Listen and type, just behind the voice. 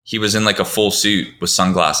he was in like a full suit with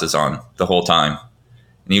sunglasses on the whole time.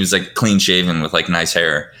 And he was like clean shaven with like nice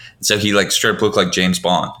hair. And so he like straight up looked like James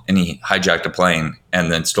Bond, and he hijacked a plane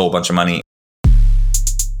and then stole a bunch of money.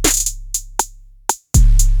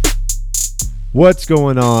 What's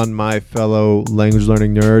going on, my fellow language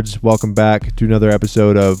learning nerds? Welcome back to another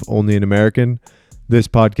episode of Only an American. This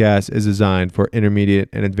podcast is designed for intermediate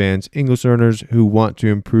and advanced English learners who want to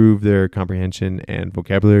improve their comprehension and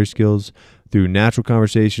vocabulary skills through natural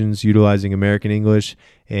conversations utilizing American English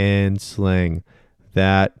and slang.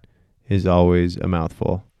 That is always a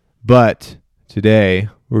mouthful. But today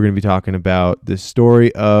we're going to be talking about the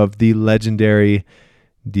story of the legendary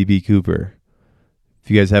D.B. Cooper.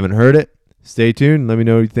 If you guys haven't heard it, stay tuned. Let me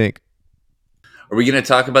know what you think. Are we going to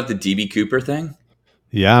talk about the D.B. Cooper thing?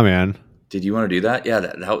 Yeah, man. Did you want to do that? Yeah,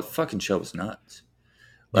 that fucking show was nuts.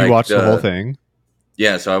 You watched the whole thing?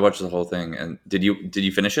 Yeah, so I watched the whole thing. And did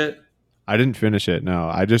you finish it? I didn't finish it. No,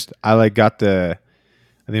 I got I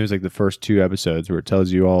think it was like the first 2 episodes where it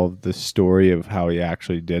tells you all the story of how he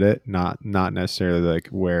actually did it, not necessarily like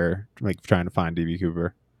where, like trying to find D.B.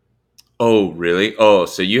 Cooper. Oh, really? Oh,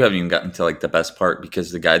 so you haven't even gotten to like the best part,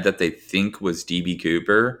 because the guy that they think was D.B.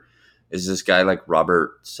 Cooper is this guy like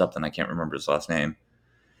Robert something. I can't remember his last name.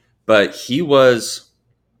 But he was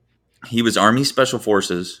Army Special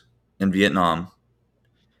Forces in Vietnam,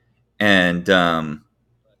 and did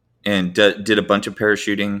a bunch of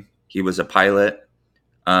parachuting. He was a pilot.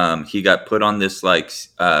 He got put on this like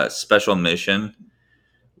special mission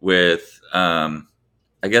with I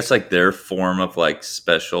guess like their form of like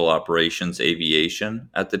special operations aviation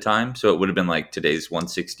at the time. So it would have been like today's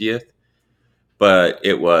 160th, but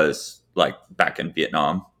it was like back in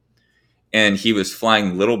Vietnam. And he was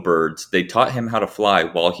flying little birds. They taught him how to fly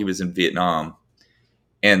while he was in Vietnam.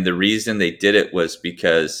 And the reason they did it was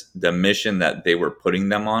because the mission that they were putting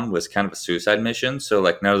them on was kind of a suicide mission. So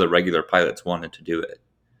like none of the regular pilots wanted to do it.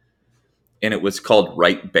 And it was called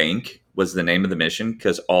Right Bank was the name of the mission,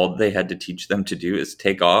 because all they had to teach them to do is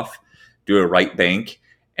take off, do a right bank,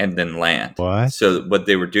 and then land. What? So what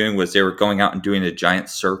they were doing was they were going out and doing a giant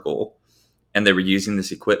circle, and they were using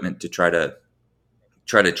this equipment to try to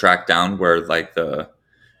track down where like the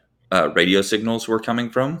radio signals were coming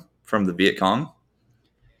from the Viet Cong.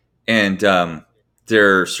 And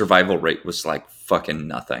their survival rate was like fucking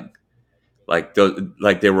nothing. Like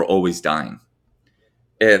they were always dying.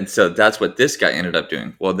 And so that's what this guy ended up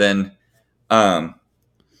doing. Well, then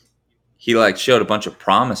he like showed a bunch of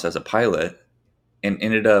promise as a pilot and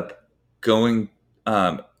ended up going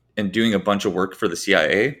and doing a bunch of work for the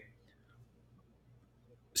CIA.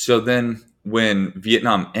 So then when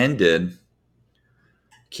Vietnam ended,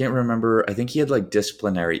 can't remember, I think he had like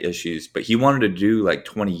disciplinary issues, but he wanted to do like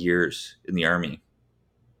 20 years in the Army,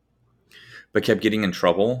 but kept getting in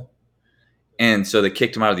trouble. And so they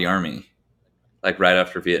kicked him out of the Army, like right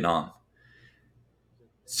after Vietnam.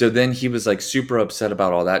 So then he was like super upset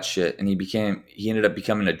about all that shit. And he ended up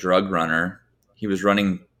becoming a drug runner. He was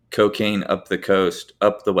running cocaine up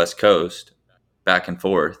the West Coast, back and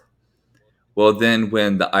forth. Well, then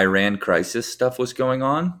when the Iran crisis stuff was going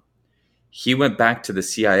on, he went back to the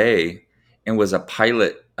CIA and was a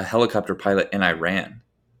helicopter pilot in Iran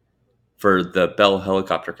for the Bell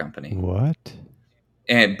Helicopter Company. What?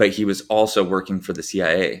 But he was also working for the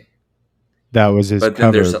CIA. That was his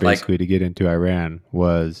cover, basically, to get into Iran,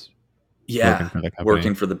 was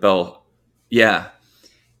working for the Bell. Yeah.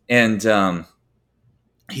 And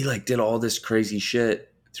he like did all this crazy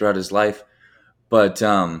shit throughout his life. But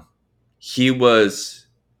he was...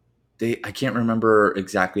 I can't remember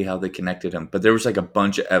exactly how they connected him, but there was like a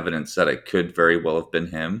bunch of evidence that it could very well have been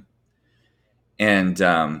him. And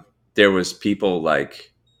there was people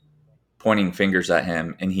like pointing fingers at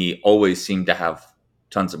him, and he always seemed to have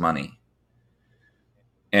tons of money.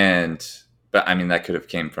 But I mean, that could have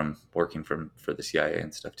came from working for the CIA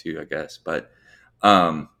and stuff too, I guess. But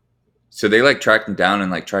so they like tracked him down and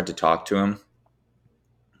like tried to talk to him,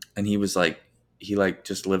 and he was like, he like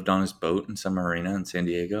just lived on his boat in some marina in San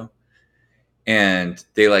Diego. And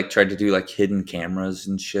they like tried to do like hidden cameras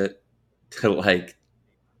and shit to like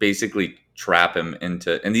basically trap him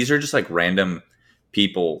into, and these are just like random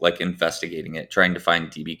people like investigating it, trying to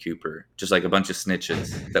find D.B. Cooper, just like a bunch of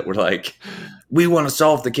snitches that were like, we want to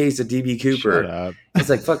solve the case of D.B. Cooper. Shut up. It's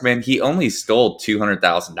like, fuck, man, he only stole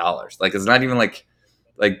 $200,000. Like, it's not even like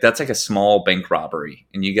that's like a small bank robbery,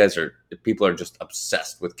 and people are just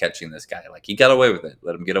obsessed with catching this guy. Like, he got away with it.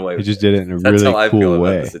 Let him get away with it. He just did it in a really cool way. That's how I feel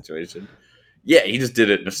about the situation. Yeah, he just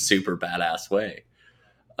did it in a super badass way.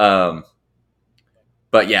 But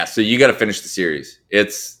yeah, so you got to finish the series.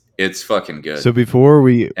 It's fucking good. So before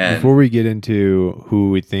we get into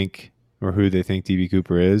who we think or who they think DB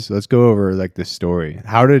Cooper is. Let's go over like the story.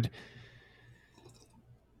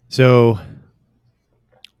 So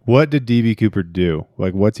what did DB Cooper do?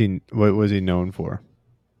 Like what was he known for?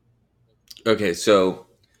 Okay, so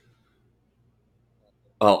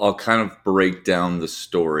I'll kind of break down the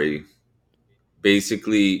story.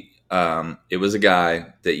 Basically, it was a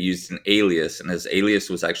guy that used an alias, and his alias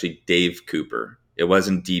was actually Dave Cooper. It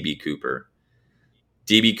wasn't DB Cooper.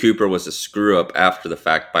 DB Cooper was a screw up after the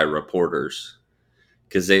fact by reporters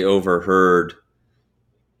because they overheard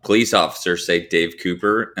police officers say Dave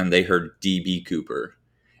Cooper and they heard DB Cooper.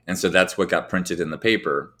 And so that's what got printed in the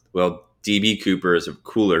paper. Well, DB Cooper is a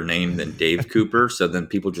cooler name than Dave Cooper, so then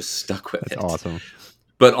people just stuck with it. That's awesome.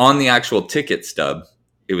 But on the actual ticket stub,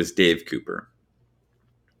 it was Dave Cooper.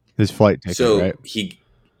 His flight ticket, So right?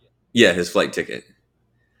 his flight ticket.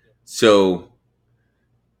 So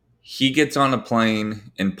he gets on a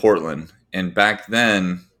plane in Portland, and back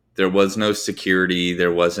then there was no security.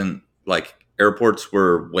 There wasn't like airports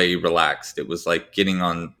were way relaxed. It was like getting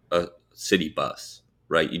on a city bus,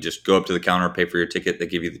 right? You just go up to the counter, pay for your ticket, they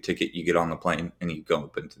give you the ticket, you get on the plane, and you go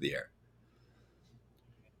up into the air.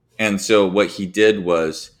 And so what he did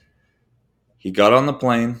was he got on the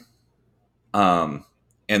plane, and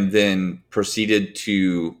then proceeded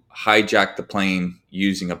to hijack the plane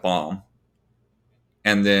using a bomb.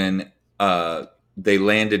 And then they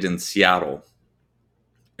landed in Seattle.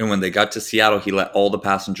 And when they got to Seattle, he let all the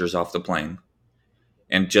passengers off the plane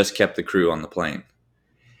and just kept the crew on the plane.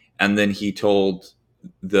 And then he told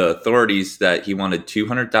the authorities that he wanted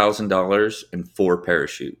 $200,000 and 4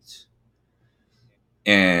 parachutes.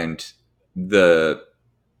 And the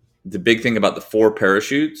big thing about the 4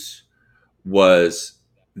 parachutes was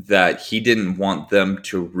that he didn't want them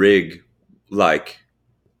to rig like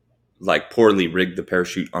poorly rig the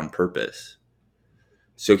parachute on purpose.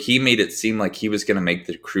 So he made it seem like he was going to make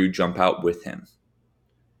the crew jump out with him.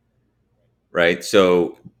 Right?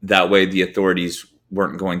 So that way the authorities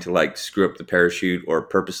weren't going to like screw up the parachute or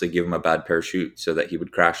purposely give him a bad parachute so that he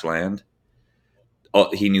would crash land.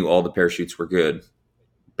 He knew all the parachutes were good,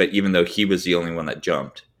 but even though he was the only one that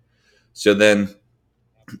jumped. So then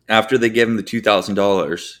after they gave him the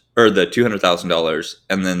 $2,000 or the $200,000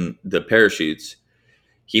 and then the parachutes,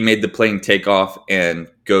 he made the plane take off and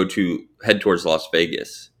head towards Las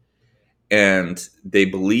Vegas. And they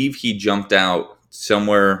believe he jumped out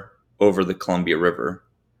somewhere over the Columbia River,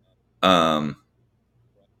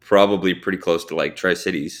 probably pretty close to like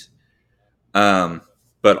Tri-Cities, but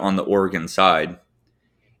on the Oregon side.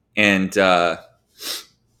 And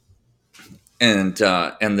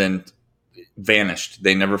then vanished.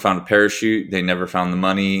 They never found a parachute. They never found the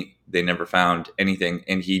money. They never found anything.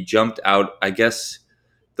 And he jumped out. I guess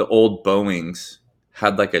the old Boeings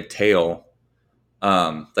had like a tail,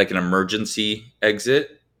 like an emergency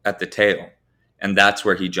exit at the tail. And that's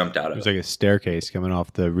where he jumped out of. It was like a staircase coming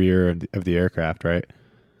off the rear of the aircraft, right?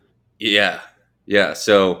 Yeah. Yeah.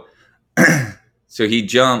 So he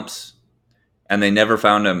jumps and they never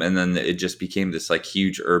found him. And then it just became this like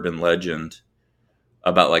huge urban legend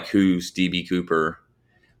about like who's DB Cooper.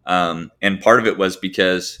 And part of it was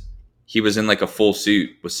because he was in like a full suit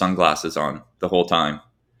with sunglasses on the whole time.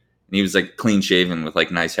 And he was like clean shaven with like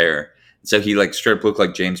nice hair. So he like straight up looked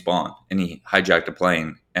like James Bond, and he hijacked a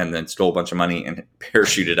plane and then stole a bunch of money and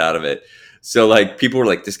parachuted out of it. So like people were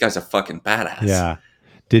like, this guy's a fucking badass. Yeah.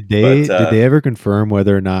 Did they ever confirm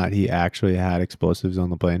whether or not he actually had explosives on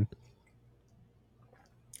the plane?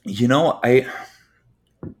 You know, I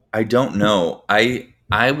don't know.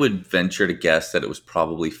 I would venture to guess that it was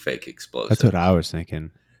probably fake explosives. That's what I was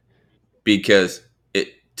thinking. Because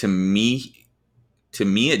to me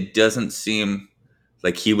it doesn't seem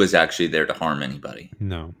like he was actually there to harm anybody.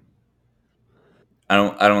 No. I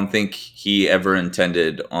don't think he ever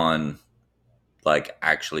intended on like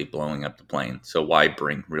actually blowing up the plane. So why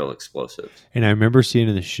bring real explosives? And I remember seeing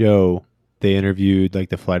in the show they interviewed like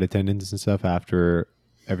the flight attendants and stuff after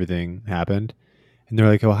everything happened. And they're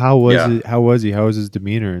like, "Oh, how was it? How was he? How was his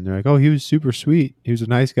demeanor?" And they're like, "Oh, he was super sweet. He was a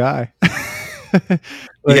nice guy."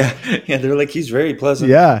 Yeah. They're like, he's very pleasant.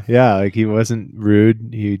 Yeah. Like he wasn't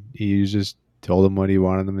rude. He just told him what he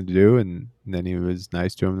wanted them to do, and then he was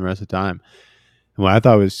nice to him the rest of the time. And what I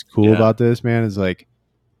thought was cool about this man is like,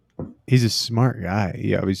 he's a smart guy.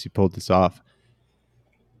 He obviously pulled this off.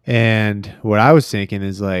 And what I was thinking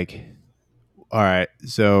is like, all right,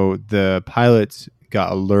 so the pilots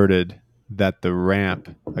got alerted that the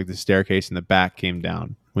ramp, like the staircase in the back, came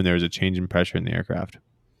down when there was a change in pressure in the aircraft.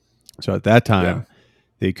 So at that time,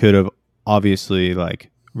 they could have obviously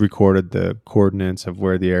like recorded the coordinates of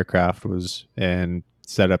where the aircraft was and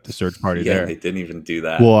set up the search party there. They didn't even do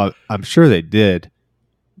that. Well, I'm sure they did,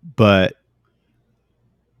 but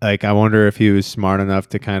like I wonder if he was smart enough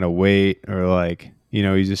to kind of wait, or like,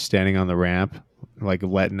 he's just standing on the ramp, like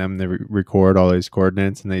letting them record all his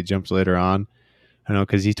coordinates, and they jumps later on. I know,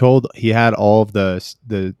 because he had all of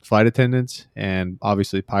the flight attendants and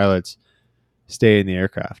obviously pilots stay in the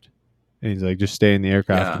aircraft, and he's like, just stay in the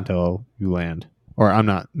aircraft Yeah. until you land, or I'm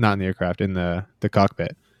not in the aircraft, in the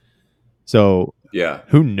cockpit. So Yeah.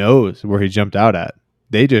 who knows where he jumped out at?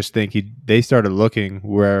 They just think they started looking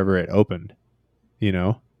wherever it opened. You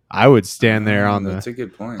know, I would stand there Oh, on the. that's a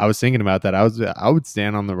good point. I was thinking about that. I would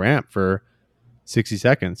stand on the ramp for 60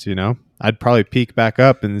 seconds. I'd probably peek back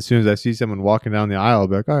up, and as soon as I see someone walking down the aisle, I'll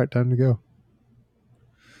be like, all right, time to go.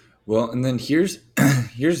 Well, and then here's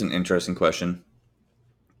here's an interesting question,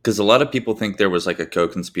 because a lot of people think there was like a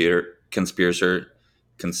conspirator,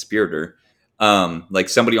 like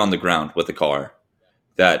somebody on the ground with a car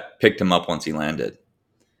that picked him up once he landed.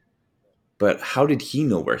 But how did he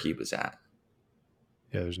know where he was at?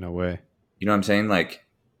 Yeah, there's no way. You know what I'm saying? Like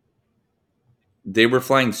they were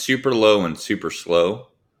flying super low and super slow,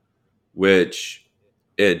 which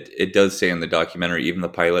it does say in the documentary. Even the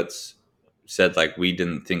pilots said like we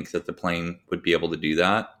didn't think that the plane would be able to do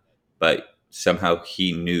that, but somehow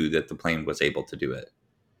he knew that the plane was able to do it.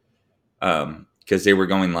 Because they were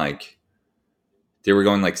going like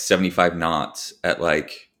 75 knots at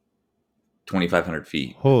like 2,500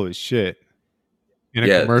 feet. Holy shit! In a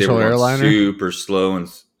Yeah, they were commercial going airliner. super slow and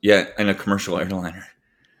yeah, in a commercial airliner.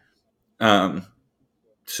 Um,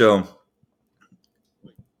 so,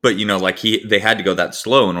 but like they had to go that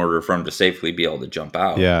slow in order for him to safely be able to jump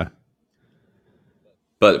out. Yeah,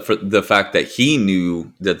 But for the fact that he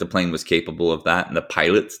knew that the plane was capable of that and the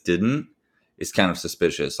pilots didn't is kind of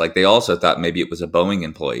suspicious. Like they also thought maybe it was a Boeing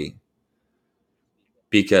employee,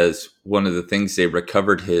 because one of the things they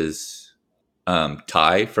recovered his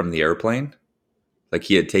tie from the airplane. Like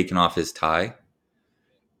he had taken off his tie,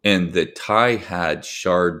 and the tie had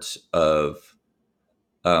shards of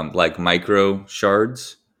like micro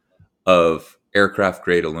shards of aircraft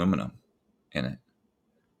grade aluminum in it,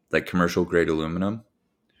 like commercial grade aluminum.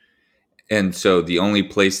 And so the only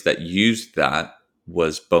place that used that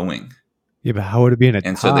was Boeing. yeah, but how would it be in a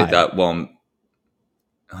And so they tie? thought, well,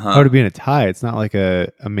 How would huh? it be in a tie? It's not like a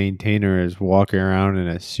maintainer is walking around in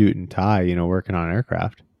a suit and tie, working on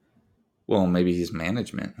aircraft. Well, maybe he's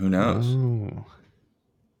management. Who knows? Oh,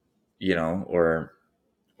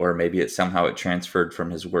 Or maybe it somehow it transferred from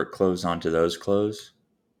his work clothes onto those clothes.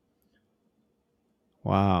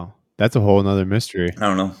 wow. That's a whole nother mystery. I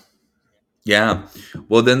don't know. Yeah.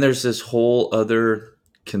 Well, then there's this whole other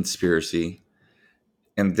conspiracy,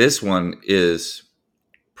 and this one is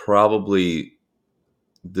probably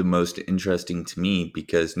the most interesting to me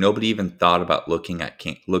because nobody even thought about looking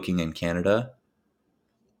in Canada,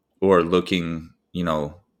 or looking.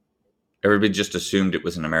 Everybody just assumed it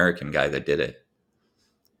was an American guy that did it.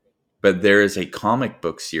 But there is a comic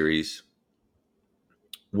book series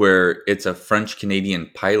where it's a French Canadian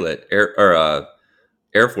pilot,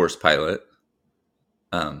 Air Force pilot,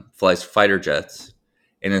 flies fighter jets,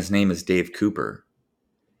 and his name is Dave Cooper.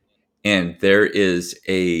 And there is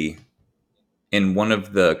in one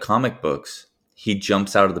of the comic books, he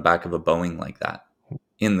jumps out of the back of a Boeing like that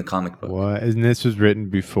in the comic book. What? And this was written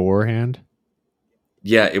beforehand?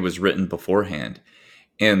 Yeah, it was written beforehand.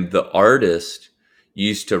 And the artist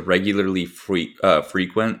used to regularly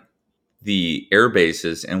frequent the air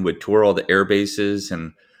bases and would tour all the air bases.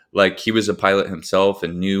 And like he was a pilot himself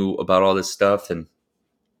and knew about all this stuff. And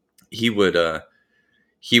he would,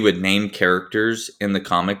 he would name characters in the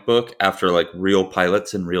comic book after like real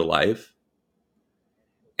pilots in real life.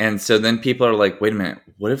 And so then people are like, wait a minute,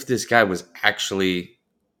 what if this guy was actually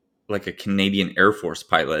like a Canadian Air Force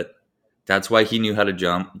pilot? That's why he knew how to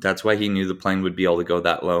jump. That's why he knew the plane would be able to go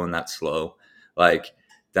that low and that slow. Like,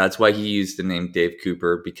 that's why he used the name Dave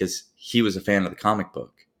Cooper, because he was a fan of the comic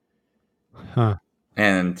book. Huh.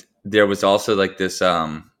 And there was also like this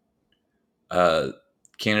uh,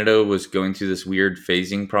 Canada was going through this weird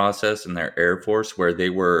phasing process in their Air Force where they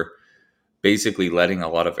were basically letting a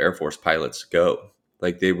lot of Air Force pilots go.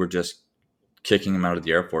 Like they were just kicking them out of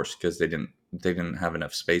the Air Force because they didn't have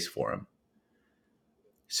enough space for them.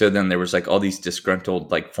 So then there was like all these disgruntled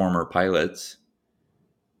like former pilots.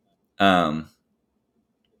 Um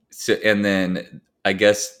so and then I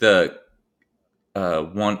guess the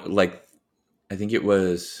one, like I think it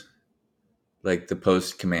was like the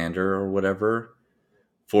post commander or whatever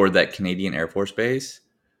for that Canadian Air Force base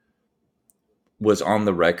was on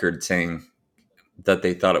the record saying that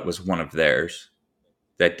they thought it was one of theirs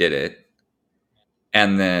that did it.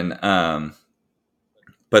 And then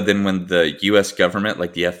but then when the US government,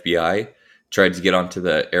 like the FBI, tried to get onto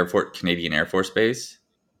the Canadian Air Force Base.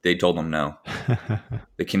 They told him no.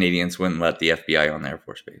 The Canadians wouldn't let the FBI on the Air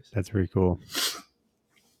Force Base. That's pretty cool.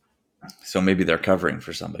 So maybe they're covering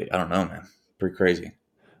for somebody. I don't know, man. Pretty crazy.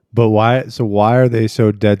 But why? So why are they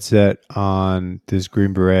so dead set on this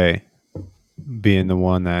Green Beret being the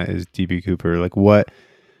one that is DB Cooper? Like what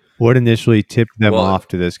initially tipped them off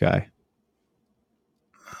to this guy?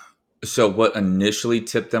 So what initially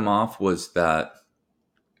tipped them off was that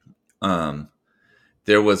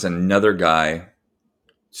there was another guy.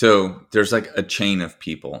 So there's like a chain of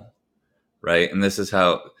people, right? And this is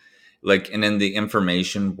how, like, and in the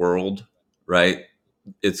information world, right?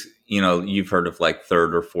 It's, you've heard of like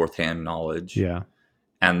third or fourth hand knowledge. Yeah.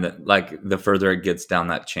 And the further it gets down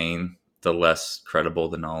that chain, the less credible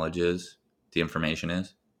the knowledge is, the information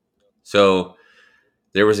is. So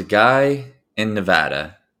there was a guy in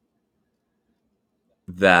Nevada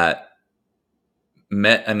that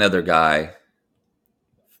met another guy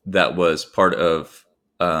that was part of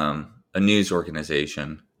a news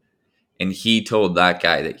organization. And he told that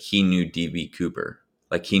guy that he knew DB Cooper.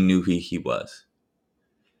 Like he knew who he was.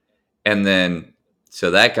 And then,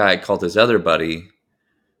 so that guy called his other buddy,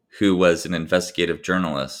 who was an investigative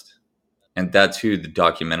journalist. And that's who the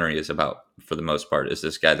documentary is about for the most part, is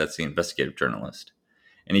this guy that's the investigative journalist.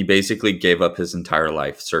 And he basically gave up his entire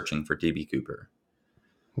life searching for DB Cooper.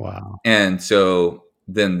 Wow. And so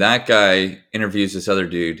then that guy interviews this other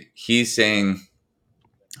dude. He's saying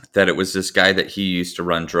that it was this guy that he used to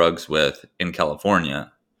run drugs with in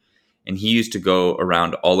California. And he used to go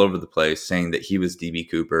around all over the place saying that he was DB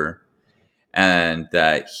Cooper and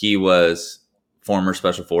that he was former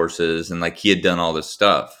special forces and like he had done all this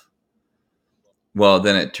stuff. Well,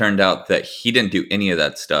 then it turned out that he didn't do any of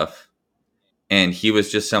that stuff. And he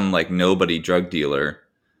was just some like nobody drug dealer.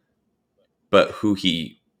 But who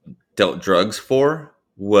he dealt drugs for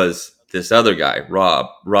was this other guy,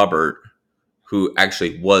 Robert, who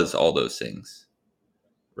actually was all those things.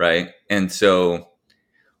 Right. And so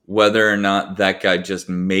whether or not that guy just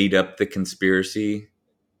made up the conspiracy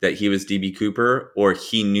that he was DB Cooper, or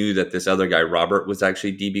he knew that this other guy, Robert, was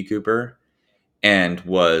actually DB Cooper and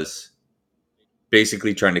was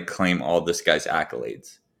basically trying to claim all this guy's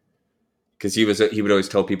accolades. Because he would always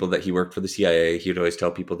tell people that he worked for the CIA. He would always tell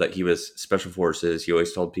people that he was special forces. He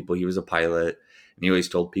always told people he was a pilot. And he always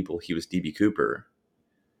told people he was DB Cooper.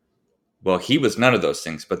 Well, he was none of those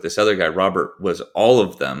things. But this other guy, Robert, was all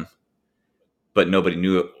of them. But nobody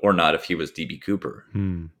knew or not if he was DB Cooper.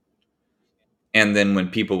 And then when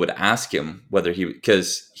people would ask him whether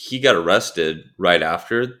because he got arrested right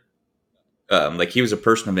after, like he was a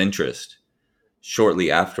person of interest shortly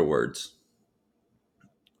afterwards.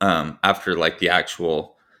 After like the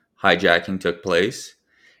actual hijacking took place,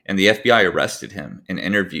 and the FBI arrested him and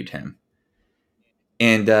interviewed him.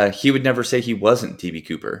 And he would never say he wasn't DB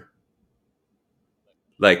Cooper.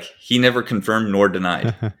 Like he never confirmed nor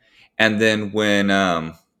denied. And then when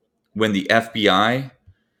the FBI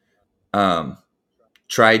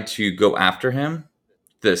tried to go after him,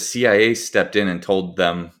 the CIA stepped in and told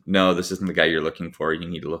them, no, this isn't the guy you're looking for. You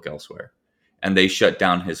need to look elsewhere. And they shut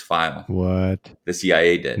down his file. What? The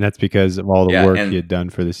CIA did. And that's because of all the work he had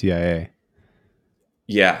done for the CIA.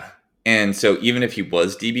 Yeah. And so even if he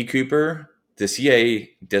was DB Cooper, the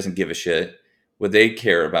CIA doesn't give a shit. What they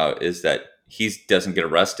care about is that he doesn't get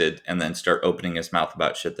arrested and then start opening his mouth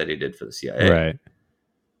about shit that he did for the CIA. Right.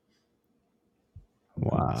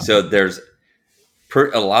 Wow. So there's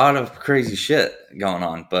a lot of crazy shit going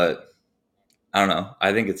on, but I don't know.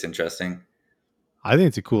 I think it's interesting. I think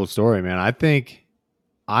it's a cool story, man. I think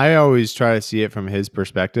I always try to see it from his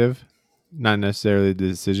perspective, not necessarily the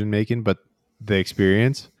decision making, but the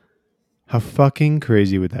experience. How fucking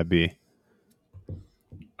crazy would that be?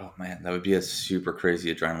 Oh man, that would be a super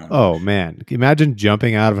crazy adrenaline. Oh man, imagine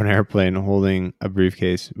jumping out of an airplane holding a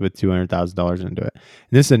briefcase with $200,000 into it. And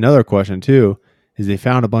this is another question too, is they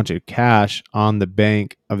found a bunch of cash on the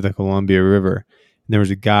bank of the Columbia River. And there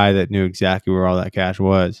was a guy that knew exactly where all that cash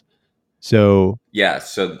was. So yeah,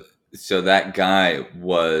 so that guy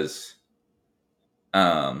was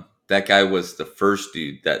the first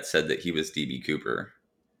dude that said that he was DB Cooper.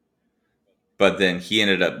 But then he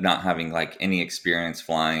ended up not having like any experience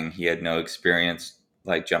flying. He had no experience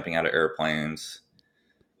like jumping out of airplanes.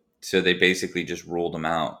 So they basically just ruled him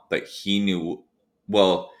out. But he knew,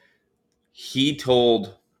 well, he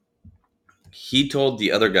told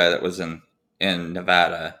the other guy that was in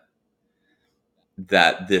Nevada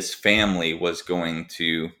that this family was going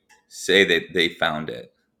to say that they found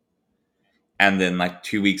it. And then like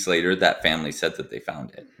 2 weeks later, that family said that they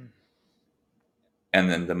found it. And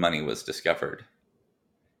then the money was discovered.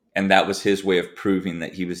 and that was his way of proving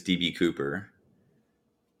that he was DB Cooper.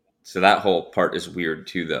 So that whole part is weird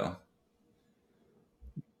too, though.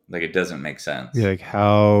 Like, it doesn't make sense. Yeah, like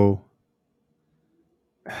how?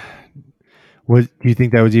 What do you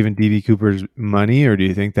think that was even DB Cooper's money, or do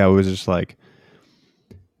you think that was just like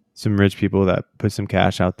some rich people that put some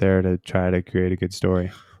cash out there to try to create a good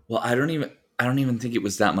story? Well, I don't even think it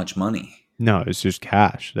was that much money. No, it's just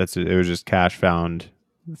cash. It was just cash found,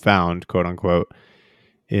 quote unquote,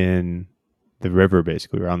 in the river,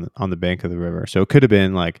 basically, or on the bank of the river. So it could have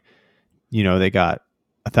been like, they got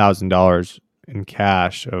 $1,000 in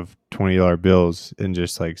cash of $20 bills and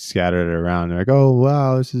just like scattered it around. They're like, oh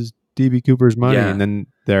wow, this is DB Cooper's money, Yeah. and then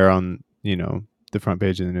they're on the front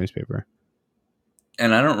page of the newspaper.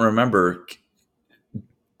 And I don't remember,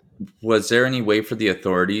 was there any way for the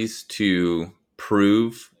authorities to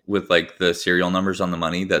prove with like the serial numbers on the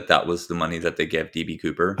money that was the money that they gave DB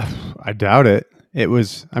Cooper? I doubt it. It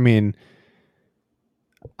was, I mean,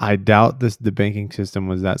 I doubt the banking system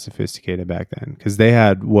was that sophisticated back then, because they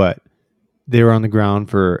had they were on the ground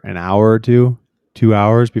for an hour or 2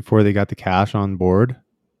 hours before they got the cash on board.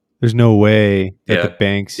 There's no way that the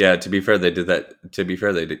banks. Yeah, to be fair, they did that. To be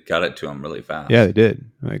fair, got it to him really fast. Yeah, they did.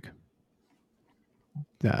 Like,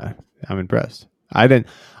 yeah, I'm impressed. I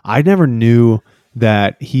never knew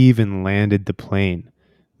that he even landed the plane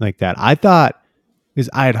like that. I thought,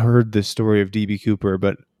 because I had heard the story of DB Cooper,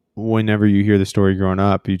 but whenever you hear the story growing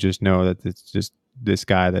up, you just know that it's just this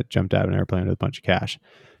guy that jumped out of an airplane with a bunch of cash.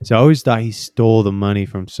 So I always thought he stole the money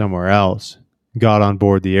from somewhere else, got on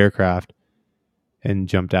board the aircraft, and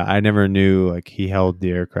jumped out. I never knew like he held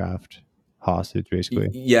the aircraft hostage, basically.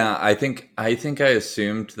 Yeah, I think I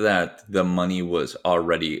assumed that the money was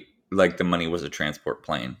already, like, the money was a transport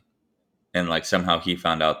plane, and like somehow he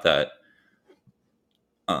found out that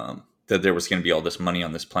that there was going to be all this money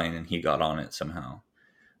on this plane, and he got on it somehow.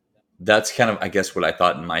 That's kind of, I guess, what I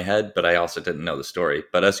thought in my head, but I also didn't know the story.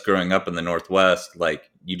 But us growing up in the Northwest, like,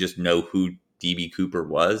 you just know who DB Cooper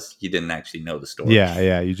was. You didn't actually know the story.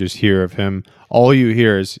 Yeah. You just hear of him. All you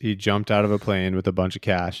hear is he jumped out of a plane with a bunch of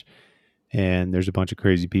cash, and there's a bunch of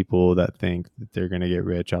crazy people that think that they're going to get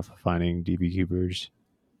rich off of finding DB Cooper's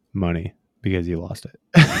money because he lost it.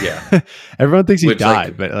 Yeah. Everyone thinks he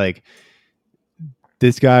died, but like,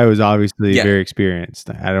 this guy was obviously very experienced.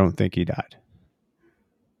 I don't think he died.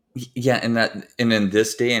 Yeah, and in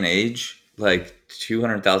this day and age, like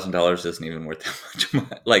 $200,000 isn't even worth that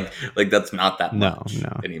much. Like that's not that much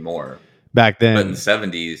anymore. Back then, but in the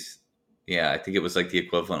 70s, yeah, I think it was like the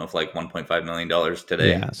equivalent of like $1.5 million today.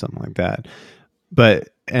 Yeah, something like that.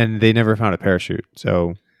 And they never found a parachute.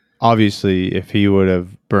 So obviously, if he would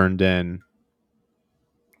have burned in,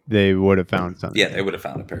 they would have found something. Yeah, they would have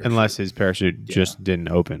found a parachute. Unless his parachute just didn't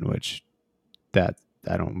open, which I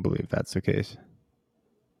don't believe that's the case.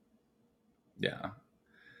 Yeah.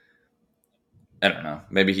 I don't know.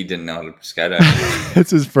 Maybe he didn't know how to skydive.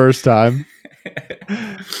 It's his first time.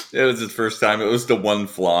 It was his first time. It was the one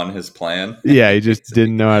flaw in his plan. Yeah, he just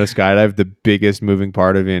didn't know how to skydive, the biggest moving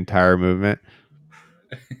part of the entire movement.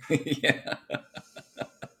 Yeah.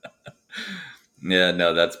 Yeah,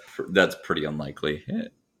 no, that's pretty unlikely.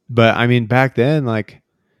 But I mean, back then, like,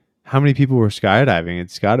 how many people were skydiving?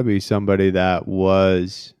 It's got to be somebody that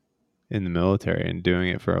was in the military and doing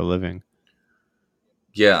it for a living.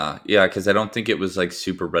 Yeah, because I don't think it was like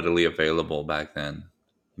super readily available back then.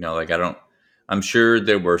 Like I'm sure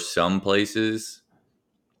there were some places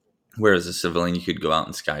where as a civilian you could go out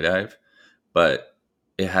and skydive, but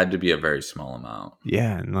it had to be a very small amount.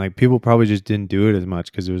 Yeah, and like people probably just didn't do it as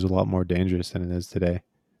much because it was a lot more dangerous than it is today,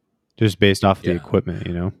 just based off the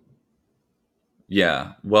equipment,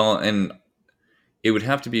 Yeah, well, and it would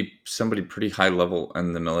have to be somebody pretty high level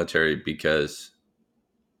in the military, because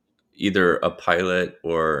either a pilot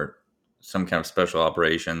or some kind of special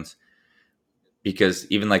operations, because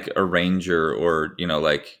even like a ranger or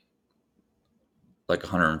like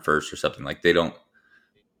 101st or something, like they don't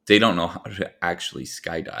know how to actually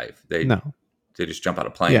skydive. They just jump out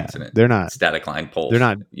of planes, and they're not static line poles. They're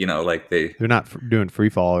not they're not doing free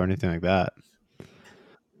fall or anything like that.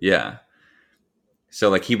 Yeah. So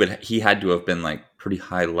like he had to have been like pretty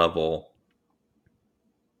high level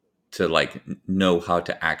to like know how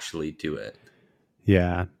to actually do it.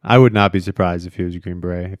 Yeah, I would not be surprised if he was a Green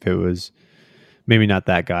Beret. If it was maybe not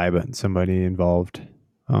that guy, but somebody involved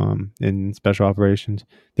in special operations.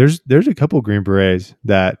 There's a couple Green Berets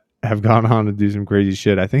that have gone on to do some crazy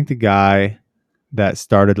shit. I think the guy that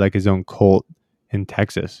started like his own cult in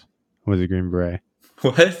Texas was a Green Beret.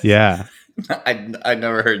 What? Yeah. I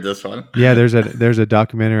never heard this one. Yeah, there's a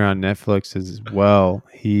documentary on Netflix as well.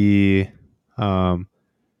 He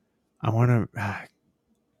I want to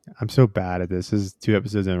I'm so bad at this. This is 2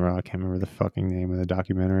 episodes in a row. I can't remember the fucking name of the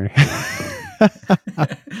documentary.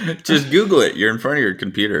 Just Google it. You're in front of your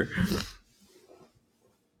computer.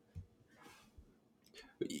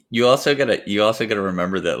 You also gotta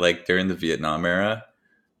remember that like during the Vietnam era,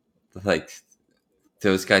 like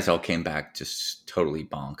those guys all came back just totally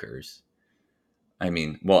bonkers. I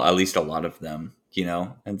mean, well, at least a lot of them,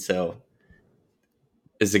 And so,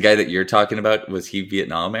 is the guy that you're talking about, was he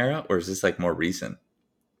Vietnam era, or is this like more recent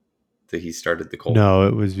that he started the cult? No,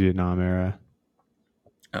 it was Vietnam era.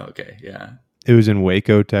 Oh, okay, yeah, It was in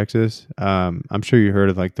Waco, Texas. I'm sure you heard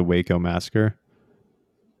of like the Waco massacre.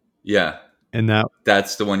 yeah. And that,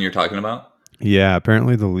 That's the one you're talking about. yeah,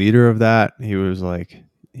 apparently the leader of that, he was like,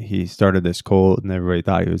 he started this cult and everybody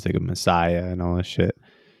thought he was like a messiah and all this shit.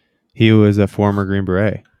 He was a former Green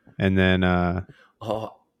Beret. And then,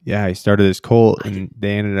 Oh, yeah, he started this cult I did. and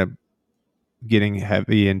they ended up getting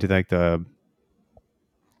heavy into like the,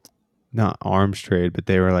 not arms trade, but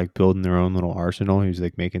they were like building their own little arsenal. He was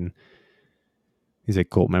like making these like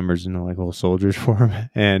cult members into like little soldiers for him.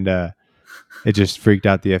 And, it just freaked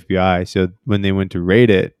out the FBI. So when they went to raid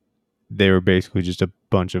it, they were basically just a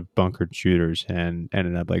bunch of bunkered shooters and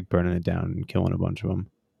ended up like burning it down and killing a bunch of them.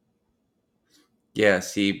 Yeah,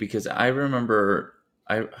 see, because I remember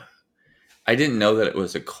I didn't know that it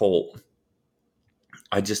was a cult.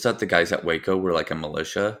 I just thought the guys at Waco were like a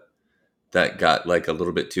militia that got like a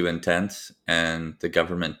little bit too intense, and the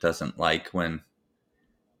government doesn't like when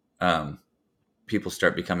um, people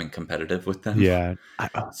start becoming competitive with them. Yeah.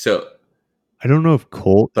 So, I don't know if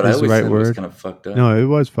cult but I is the always right thought it was word. kind of fucked up. No, it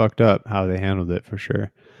was fucked up how they handled it for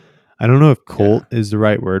sure. I don't know if Yeah. cult is the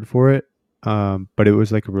right word for it, but it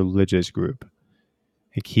was like a religious group.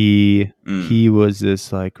 Like Mm. he was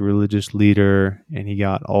this like religious leader, and he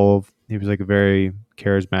was like a very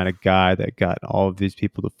charismatic guy that got all of these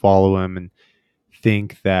people to follow him and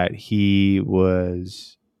think that he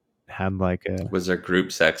had like a, Was there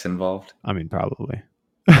group sex involved? I mean, probably.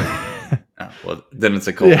 Oh, well, then it's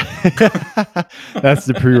a cult. Yeah. That's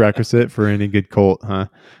the prerequisite for any good cult, huh?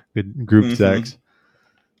 Good group Hmm. sex.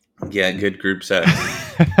 Yeah, good group sex.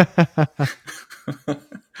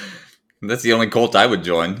 That's the only cult I would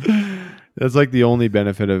join. That's like the only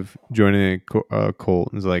benefit of joining a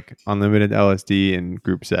cult is like unlimited LSD and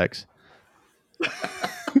group sex.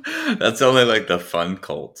 That's only like the fun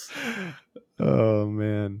cults. Oh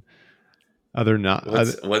man. Other not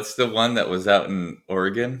other, What's the one that was out in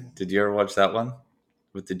Oregon? Did you ever watch that one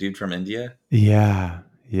with the dude from India? Yeah.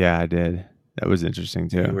 Yeah, I did. That was interesting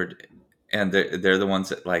They too. were, and they're the ones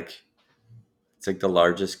that like it's like the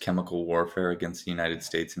largest chemical warfare against the United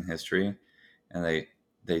States in history, and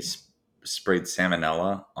they sprayed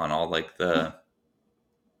salmonella on all the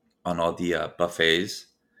buffets.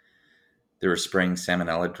 They were spraying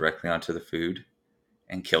salmonella directly onto the food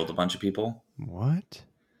and killed a bunch of people. What?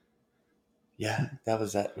 Yeah, that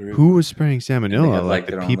was that group, Who was spraying and they salmonella? had Like like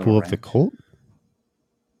the their own little people of the ranch. cult?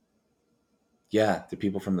 Yeah, the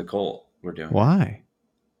people from the cult were doing it. Why?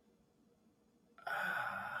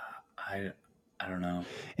 I I don't know.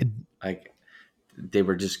 And Like they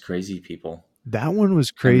were just crazy people. that one was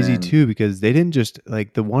And crazy then too because they didn't just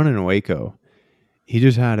like the one in Waco. He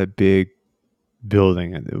just had a big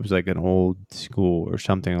building. It was like an old school or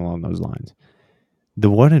something along those lines. The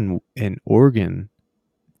one in Oregon,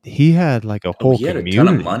 he had like a oh, whole he had a ton of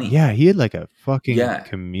community. money. Yeah, he had like a fucking Yeah.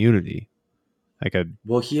 community. Like a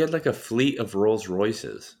Well, he had like a fleet of Rolls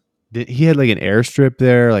Royces. he had like an airstrip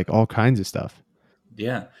there, like all kinds of stuff.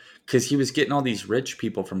 Yeah. Cuz he was getting all these rich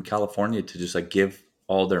people from California to just like give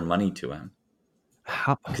all their money to him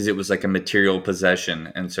How cuz it was like a material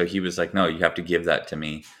possession, and so he was like, "No, you have to give that to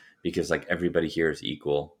me because like everybody here is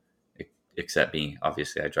equal except me.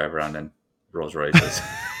 Obviously, I drive around in Rolls Royces."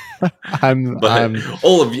 But I'm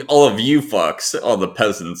all of you fucks, all the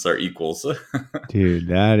peasants are equals. dude,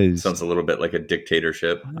 that is Sounds a little bit like a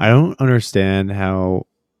dictatorship. I don't understand how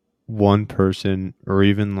one person or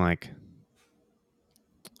even like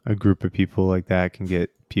a group of people like that can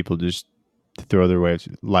get people just to throw their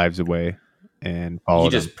lives away and You follow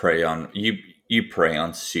them just prey on you prey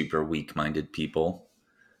on super weak-minded people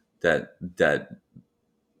that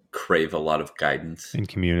crave a lot of guidance. in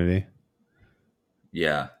community.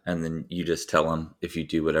 Yeah, and then you just tell them, if you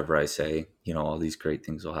do whatever I say, all these great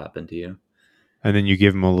things will happen to you. And then you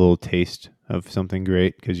give them a little taste of something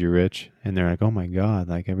great because you're rich. And they're like, oh my God,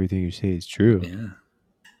 like everything you say is true. Yeah,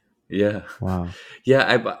 yeah, Wow.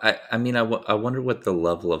 yeah. I mean, I wonder what the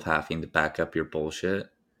level of having to back up your bullshit.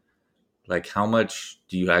 Like, how much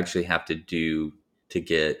do you actually have to do to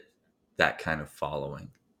get that kind of following?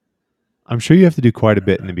 I'm sure you have to do quite I a don't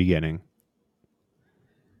bit in the know. beginning.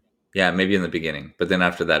 Yeah, maybe in the beginning, but then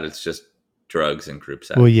after that, it's just drugs and group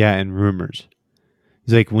Well, sex. yeah, and rumors.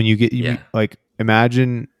 It's like when you get you Yeah, like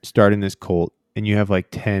imagine starting this cult and you have like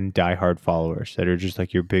 10 diehard followers that are just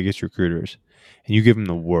like your biggest recruiters, and you give them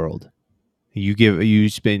the world. You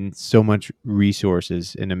spend so much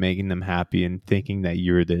resources into making them happy and thinking that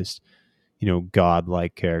you're this,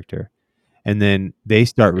 godlike character. And then they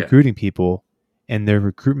start yeah. recruiting people, and their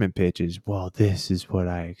recruitment pitch is, well, this is what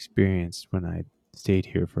I experienced when I stayed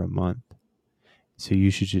here for a month. So you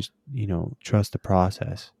should just, trust the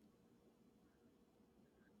process.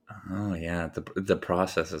 Oh yeah, the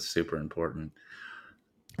process is super important.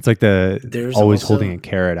 It's like the There's always holding a also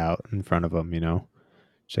carrot out in front of them,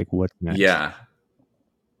 It's like, what's next? yeah.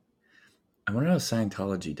 I wonder how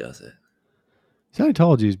Scientology does it.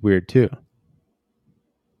 Scientology is weird too.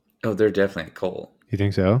 Oh, they're definitely a cult. You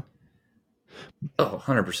think so? Oh,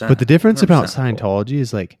 100%. But the difference about 100% a cult. Scientology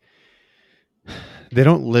is like they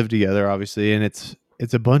don't live together, obviously, and it's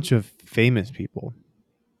a bunch of famous people.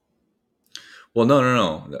 Well, no,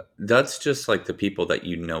 no, no. That's just like the people that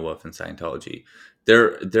you know of in Scientology.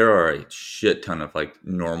 There are a shit ton of like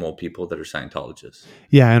normal people that are Scientologists,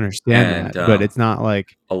 Yeah, I understand that, and but it's not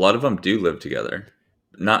like a lot of them do live together.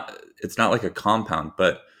 Not It's not like a compound,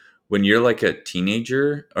 but when you're like a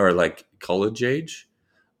teenager or like college age,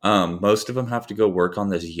 most of them have to go work on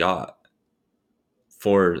this yacht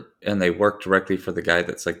and they work directly for the guy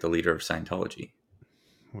that's like the leader of Scientology.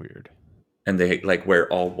 weird. And they like wear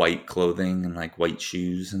all white clothing and like white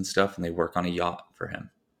shoes and stuff, and they work on a yacht for him.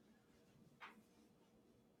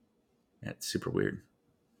 Yeah, it's super weird.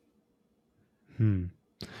 Hmm.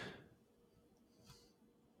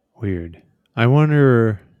 Weird. I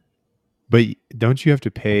wonder, but don't you have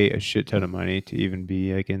to pay a shit ton of money to even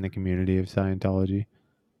be like in the community of Scientology?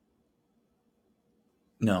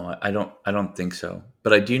 No, I don't. I don't think so.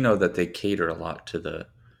 But I do know that they cater a lot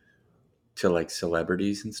to like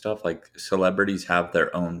celebrities and stuff. Like celebrities have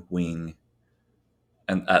their own wing,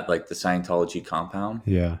 and at like the Scientology compound,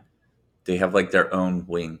 Yeah. they have like their own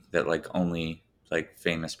wing that like only like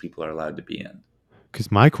famous people are allowed to be in.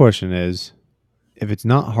 Because my question is, if it's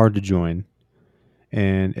not hard to join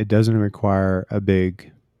and it doesn't require a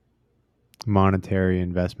big monetary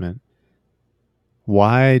investment,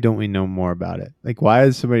 why don't we know more about it? Like, why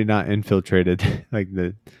is somebody not infiltrated like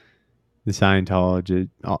the Scientology,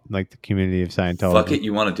 like the community of Fuck Scientology? it,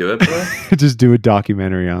 you want to do it, bro? Just do a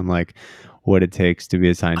documentary on like what it takes to be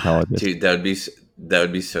a Scientologist. Dude, that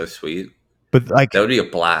would be so sweet. But That like, would be a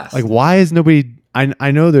blast. why is nobody?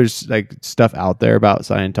 I know there's like stuff out there about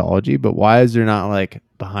Scientology, but why is there not like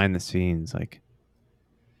behind the scenes? Like,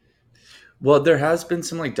 Well, there has been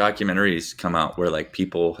some like documentaries come out where like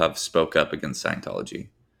people have spoke up against Scientology.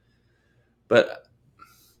 But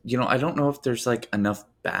I don't know if there's like enough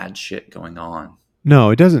bad shit going on. no,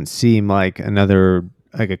 it doesn't seem like another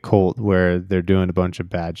like a cult where they're doing a bunch of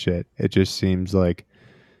bad shit. It just seems like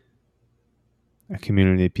a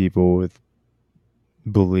community of people with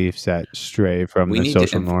beliefs that stray from the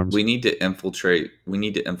social norms. We need to infiltrate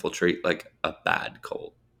like a bad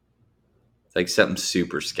cult. Like something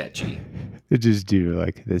super sketchy. They just do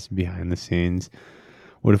like this behind the scenes.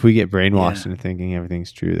 What if we get brainwashed Yeah. into thinking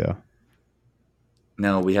everything's true though?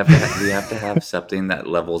 No, we have to have something that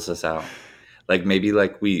levels us out. Like maybe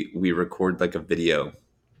like we record like a video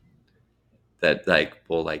that like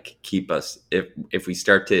will like keep us if we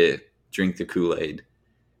start to drink the Kool-Aid,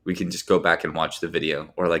 we can just go back and watch the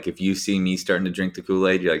video. Or like if you see me starting to drink the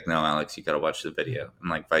Kool-Aid, you're like, no, Alex, you got to watch the video, and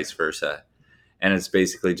like vice versa. And it's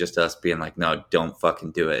basically just us being like, no, don't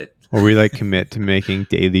fucking do it. Or we like commit to making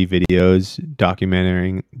daily videos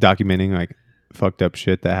documenting like fucked up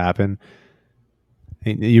shit that happened.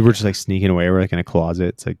 And you were just like sneaking away. We're like in a closet.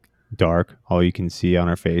 It's like dark. All you can see on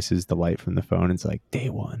our face is the light from the phone. It's like day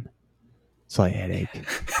one. Slight headache.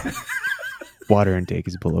 Water intake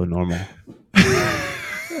is below normal.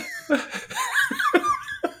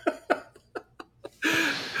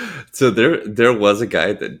 So there was a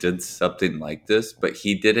guy that did something like this, but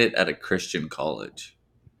he did it at a Christian college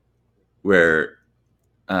where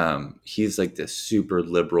he's like this super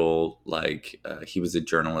liberal, like he was a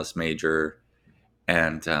journalist major,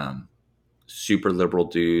 and super liberal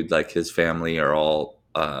dude. Like his family are all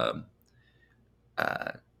uh,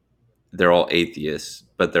 they're all atheists,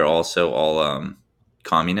 but they're also all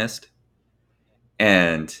communist.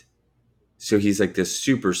 And so he's like this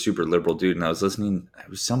super super liberal dude. And I was listening. It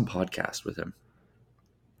was some podcast with him,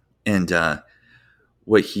 and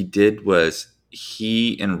what he did was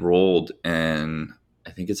he enrolled in,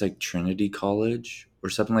 I think it's like Trinity College or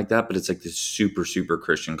something like that, but it's like this super super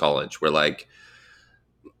Christian college where like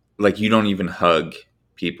you don't even hug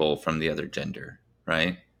people from the other gender,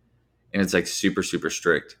 right? and it's like super, super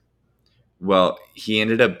strict. Well, he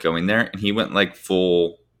ended up going there, and he went like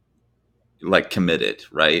full, like committed,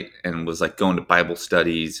 right? And was like going to Bible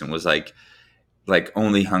studies, and was like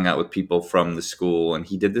only hung out with people from the school. And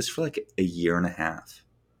he did this for like a year and a half,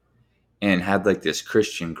 and had like this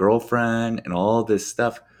Christian girlfriend and all this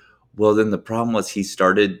stuff. Well, then the problem was he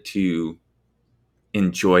started to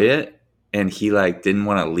enjoy it, and he like didn't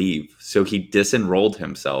want to leave. So he disenrolled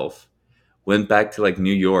himself, went back to like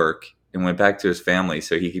New York, and went back to his family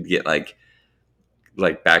so he could get like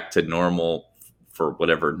back to normal, for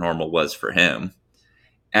whatever normal was for him.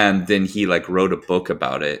 And then he like wrote a book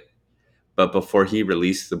about it. But before he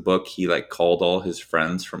released the book, he like called all his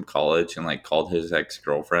friends from college, and like called his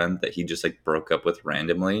ex-girlfriend that he just like broke up with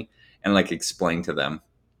randomly, and like explained to them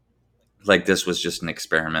like, this was just an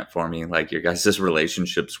experiment for me. Like, your guys'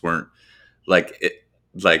 relationships weren't like it,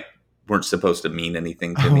 like weren't supposed to mean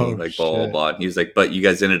anything to me. Like, blah, blah, blah. And he was like, but you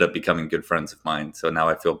guys ended up becoming good friends of mine. So now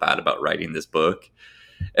I feel bad about writing this book.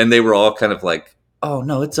 And they were all kind of like, oh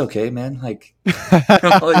no, it's okay, man. Like,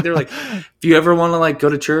 like they're like, if you ever want to like go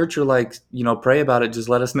to church or like, you know, pray about it, just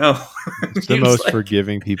let us know. It's the most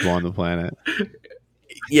forgiving people on the planet.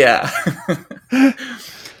 Yeah.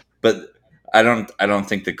 But I don't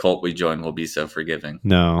think the cult we join will be so forgiving.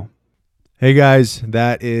 No. Hey guys,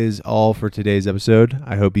 that is all for today's episode.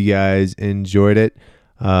 I hope you guys enjoyed it.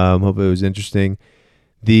 Hope it was interesting.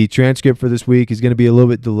 The transcript for this week is going to be a little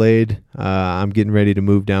bit delayed. I'm getting ready to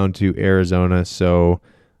move down to Arizona, so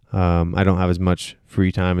I don't have as much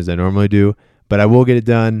free time as I normally do, but I will get it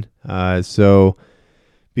done. So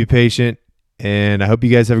be patient, and I hope you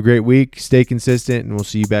guys have a great week. Stay consistent, and we'll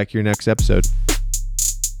see you back here next episode.